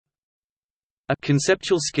A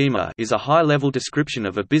conceptual schema is a high-level description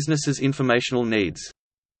of a business's informational needs.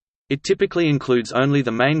 It typically includes only the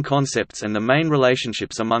main concepts and the main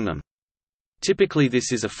relationships among them. Typically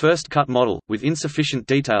this is a first-cut model, with insufficient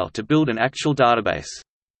detail to build an actual database.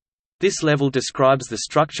 This level describes the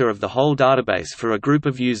structure of the whole database for a group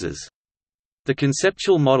of users. The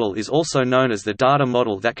conceptual model is also known as the data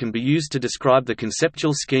model that can be used to describe the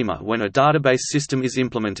conceptual schema when a database system is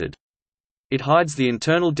implemented. It hides the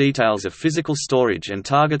internal details of physical storage and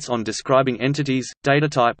targets on describing entities, data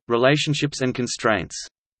type, relationships and constraints.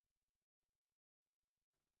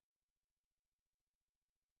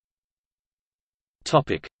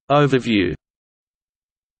 Topic Overview.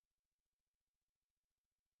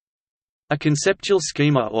 A conceptual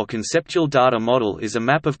schema or conceptual data model is a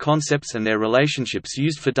map of concepts and their relationships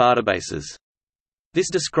used for databases. This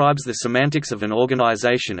describes the semantics of an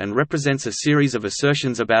organization and represents a series of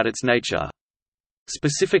assertions about its nature.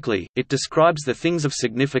 Specifically, it describes the things of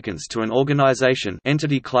significance to an organization,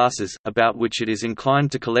 entity classes, about which it is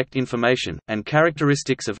inclined to collect information, and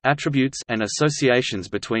characteristics of attributes and associations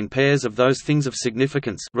between pairs of those things of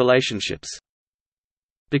significance, relationships.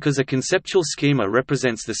 Because a conceptual schema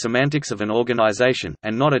represents the semantics of an organization,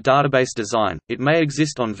 and not a database design, it may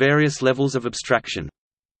exist on various levels of abstraction.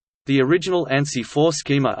 The original ANSI 4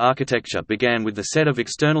 schema architecture began with the set of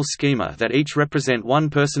external schema that each represent one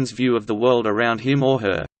person's view of the world around him or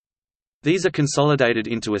her. These are consolidated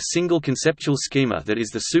into a single conceptual schema that is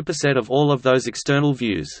the superset of all of those external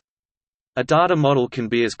views. A data model can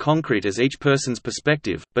be as concrete as each person's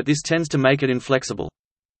perspective, but this tends to make it inflexible.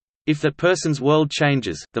 If that person's world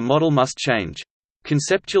changes, the model must change.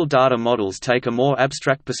 Conceptual data models take a more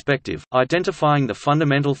abstract perspective, identifying the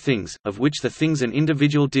fundamental things, of which the things an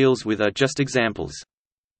individual deals with are just examples.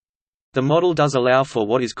 The model does allow for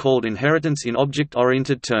what is called inheritance in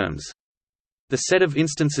object-oriented terms. The set of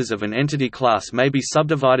instances of an entity class may be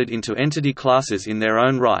subdivided into entity classes in their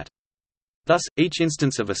own right. Thus, each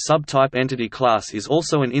instance of a subtype entity class is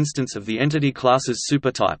also an instance of the entity class's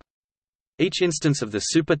supertype. Each instance of the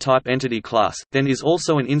supertype entity class, then, is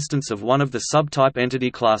also an instance of one of the subtype entity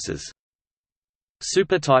classes.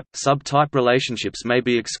 Supertype-subtype relationships may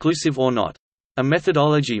be exclusive or not. A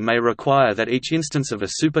methodology may require that each instance of a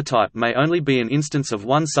supertype may only be an instance of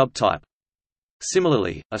one subtype.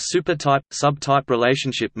 Similarly, a supertype-subtype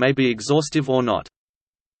relationship may be exhaustive or not.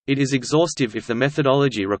 It is exhaustive if the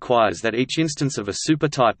methodology requires that each instance of a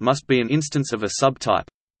supertype must be an instance of a subtype.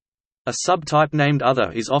 A subtype named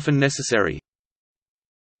other is often necessary.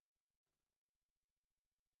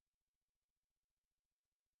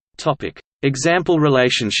 Topic: Example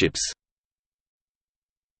relationships.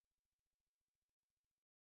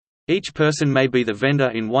 Each person may be the vendor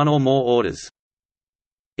in one or more orders.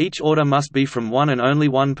 Each order must be from one and only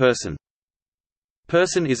one person.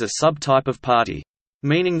 Person is a subtype of party,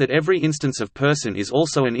 meaning that every instance of person is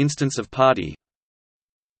also an instance of party.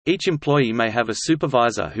 Each employee may have a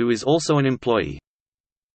supervisor who is also an employee.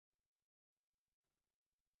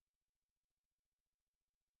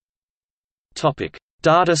 Topic: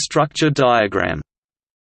 Data structure diagram.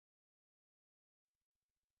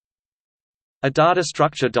 A data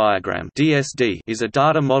structure diagram (DSD) is a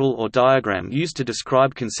data model or diagram used to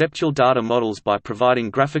describe conceptual data models by providing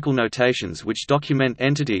graphical notations which document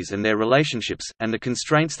entities and their relationships, and the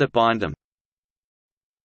constraints that bind them.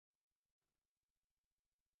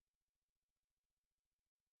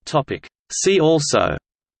 See also: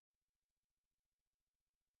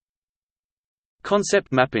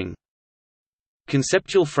 Concept mapping,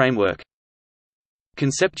 Conceptual framework,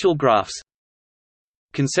 Conceptual graphs,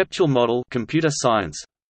 Conceptual model, computer science,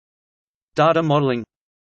 Data modeling,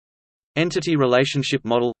 Entity relationship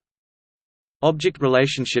model, Object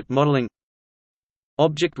relationship modeling,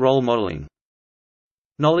 Object role modeling,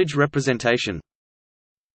 Knowledge representation,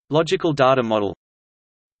 Logical data model,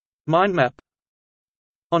 Mind map,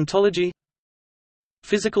 Ontology,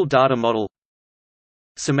 Physical data model,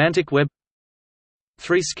 Semantic web,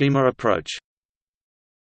 3-schema approach.